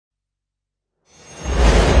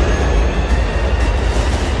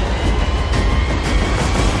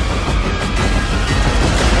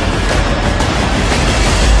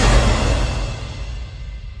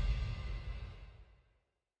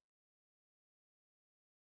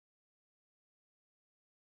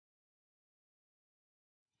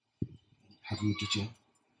Jhuty.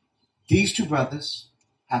 These two brothers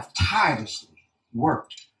have tirelessly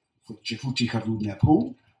worked for Jhuty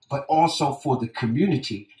Renpet, but also for the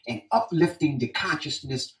community and uplifting the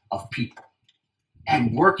consciousness of people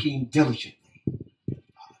and working diligently,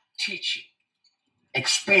 teaching,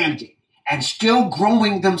 expanding, and still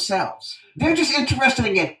growing themselves. They're just interested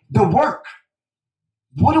in the work.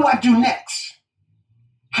 What do I do next?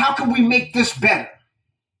 How can we make this better?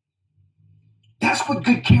 That's what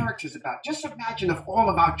good character is about. Just imagine if all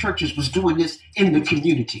of our churches was doing this in the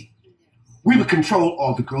community. We would control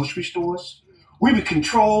all the grocery stores. We would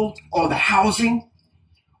control all the housing.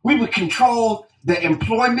 We would control the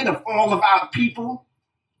employment of all of our people.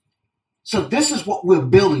 So this is what we're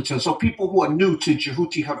building to. So people who are new to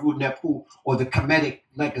Jhuty Renpet or the Kemetic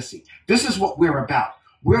legacy, this is what we're about.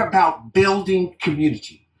 We're about building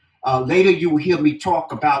community. Later you will hear me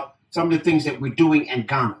talk about some of the things that we're doing in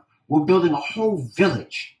Ghana. We're building a whole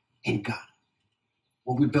village in Ghana.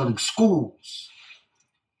 We're building schools,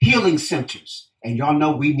 healing centers. And y'all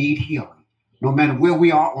know we need healing, no matter where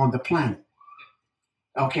we are on the planet.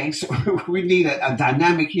 Okay, so we need a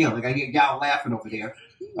dynamic healing. I hear y'all laughing over there.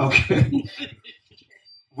 Okay.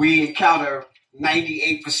 We encounter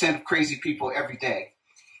 98% of crazy people every day.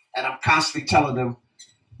 And I'm constantly telling them,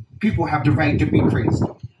 people have the right to be crazy.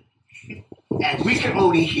 And we can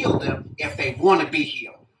only heal them if they want to be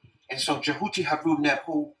healed. And so Jhuty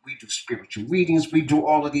Renpet, we do spiritual readings, we do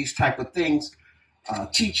all of these type of things,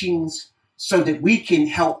 teachings, so that we can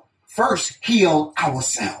help first heal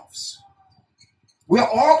ourselves. We're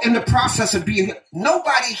all in the process of being healed.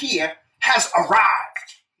 Nobody here has arrived.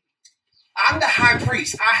 I'm the high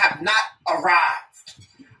priest. I have not arrived.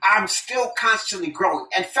 I'm still constantly growing.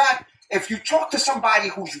 In fact, if you talk to somebody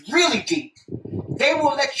who's really deep, they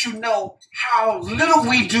will let you know how little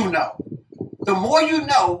we do know. The more you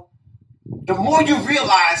know, the more you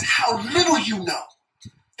realize how little you know.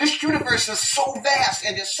 This universe is so vast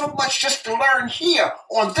and there's so much just to learn here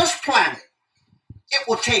on this planet. It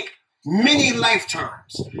will take many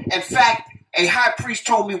lifetimes. In fact, a high priest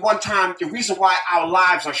told me one time the reason why our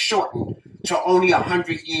lives are shortened to only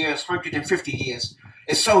 100 years, 150 years,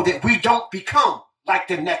 is so that we don't become like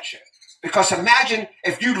the nature. Because imagine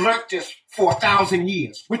if you learned this for 1,000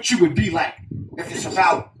 years, what you would be like if it's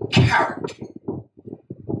about character.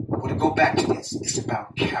 I want to go back to this. It's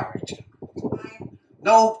about character.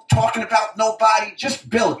 No talking about nobody, just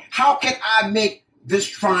build. How can I make this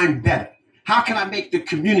shrine better? How can I make the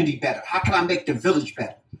community better? How can I make the village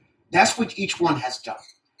better? That's what each one has done.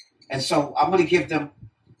 And so I'm going to give them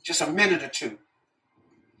just a minute or two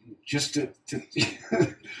just to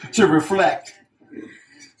to reflect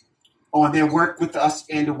on their work with us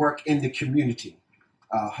and the work in the community.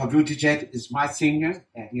 Mdked is my senior,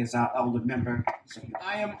 and he is our elder member.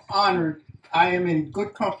 I am honored. I am in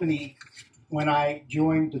good company when I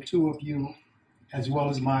joined the two of you, as well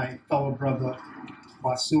as my fellow brother,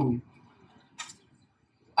 Basui.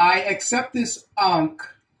 I accept this Ankh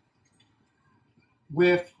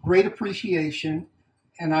with great appreciation,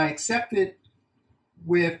 and I accept it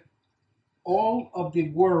with all of the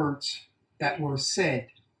words that were said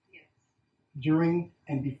during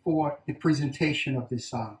and before the presentation of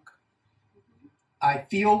this Ankh. I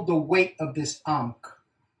feel the weight of this Ankh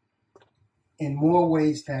in more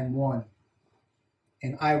ways than one,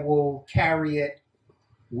 and I will carry it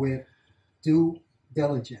with due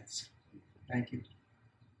diligence. Thank you.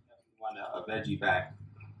 I want to veggie back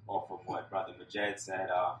off of what Brother Mdked said.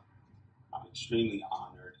 I'm extremely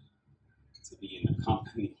honored to be in the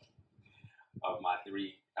company of my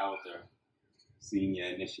three elder senior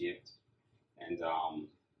initiates, and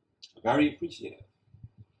very appreciative.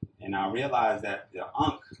 And I realize that the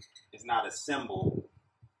Ankh is not a symbol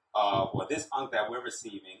of, or this Ankh that we're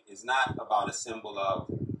receiving is not about a symbol of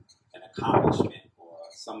an accomplishment or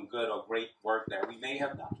some good or great work that we may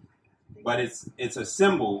have done. But it's a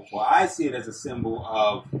symbol, or I see it as a symbol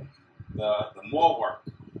of the more work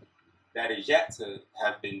that is yet to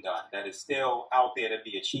have been done, that is still out there to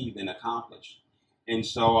be achieved and accomplished. And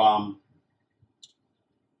so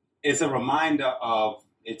it's a reminder of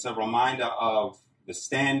the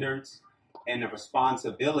standards and the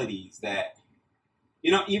responsibilities that,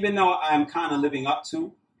 you know, even though I'm kind of living up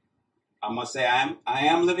to, I must say I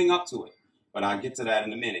am living up to it, but I'll get to that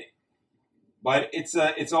in a minute. But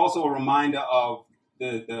it's also a reminder of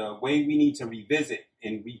the way we need to revisit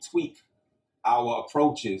and retweak our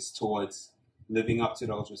approaches towards living up to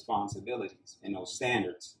those responsibilities and those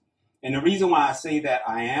standards. And the reason why I say that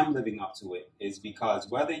I am living up to it is because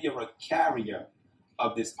whether you're a carrier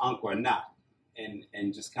of this Ankh or not,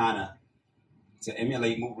 and just kind of to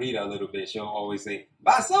emulate Rita a little bit, she'll always say,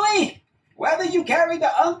 Basui! Whether you carry the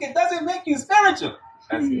Ankh, it doesn't make you spiritual.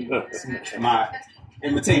 That's my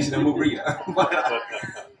imitation of Murida.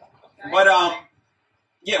 but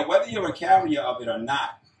yeah, whether you're a carrier of it or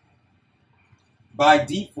not, by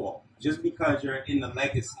default, just because you're in the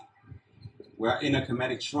legacy, we're in a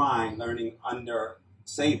Kemetic shrine learning under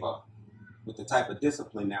Seva with the type of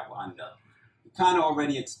discipline that we're under. We kind of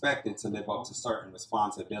already expected to live up to certain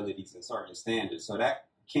responsibilities and certain standards. So that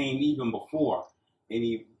came even before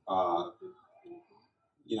any,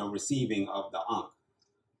 receiving of the Ankh.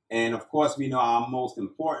 And of course, we know our most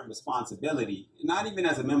important responsibility, not even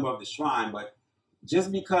as a member of the shrine, but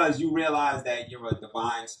just because you realize that you're a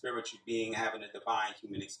divine spiritual being having a divine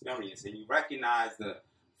human experience, and you recognize the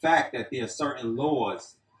fact that there are certain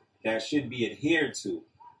laws that should be adhered to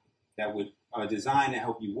that are designed to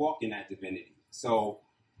help you walk in that divinity. So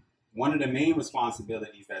one of the main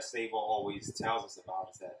responsibilities that Seva always tells us about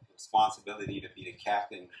is that responsibility to be the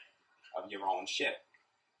captain of your own ship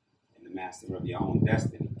and the master of your own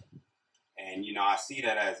destiny. And I see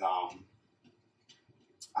that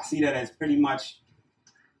as pretty much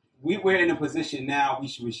we're in a position now we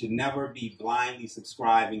should never be blindly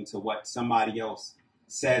subscribing to what somebody else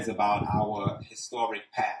says about our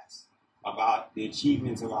historic past, about the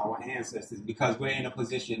achievements of our ancestors, because we're in a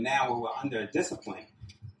position now where we're under a discipline.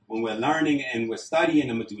 When we're learning and we're studying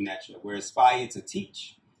the Mdked, we're inspired to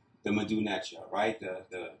teach the Mdked, right?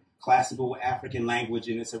 The classical African language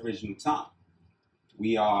in its original tongue.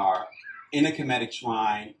 We are in a Kemetic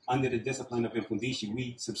shrine under the discipline of Mfundishi.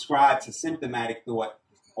 We subscribe to symptomatic thought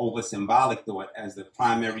over symbolic thought as the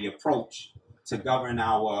primary approach to govern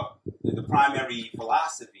the primary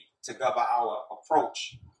philosophy to govern our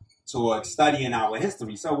approach toward studying our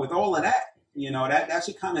history. So with all of that, that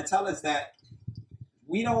should kind of tell us that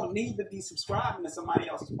we don't need to be subscribing to somebody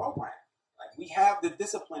else's program. Like, we have the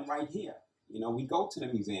discipline right here. We go to the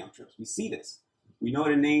museum trips. We see this. We know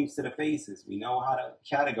the names to the faces. We know how to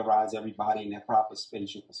categorize everybody in their proper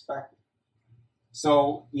spatial perspective.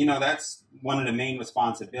 So, that's one of the main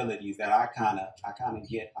responsibilities that I kind of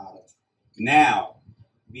get out of now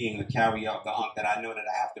being a carrier of the Ankh, that I know that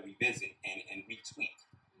I have to revisit and retweak.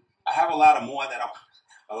 I have a lot more that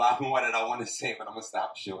I want to say, but I'm gonna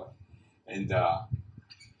stop short. And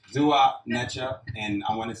dua Necha, and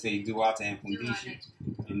I want to say dua to Mfundishi,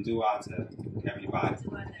 and dua to everybody.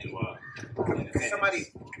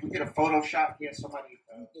 Somebody, we get a Photoshop here.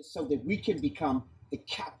 So that we can become the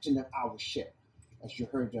captain of our ship, as you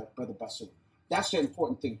heard Brother Basui. That's the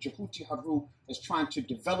important thing. Jhuty Haru is trying to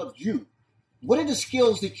develop you. What are the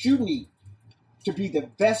skills that you need to be the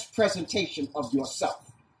best presentation of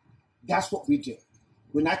yourself? That's what we do.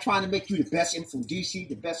 We're not trying to make you the best Mfundishi,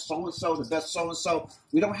 the best so-and-so, the best so-and-so.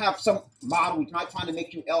 We don't have some model. We're not trying to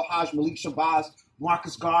make you El Hajj, Malik Shabazz,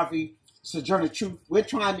 Marcus Garvey, Sojourner Truth. We're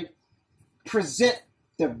trying to present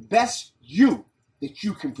the best you that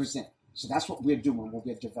you can present. So that's what we're doing when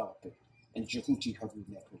we're developing in Jhuty Haru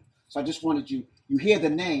Nepu. So I just wanted you hear the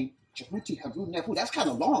name, Jhuty Haru Nepu. That's kind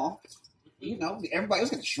of long. Everybody else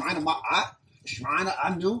got the Shrine of Maat, Shrine of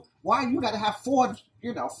Anu. Why you got to have four?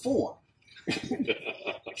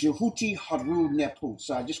 Jhuty Haru Nepu.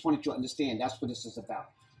 So I just wanted you to understand that's what this is about.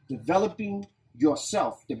 Developing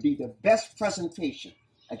yourself to be the best presentation.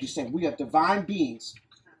 Like you said, we are divine beings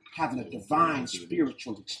having a divine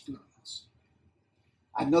spiritual experience.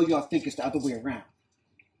 I know y'all think it's the other way around.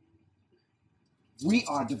 We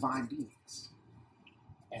are divine beings.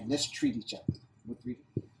 And let's treat each other with freedom.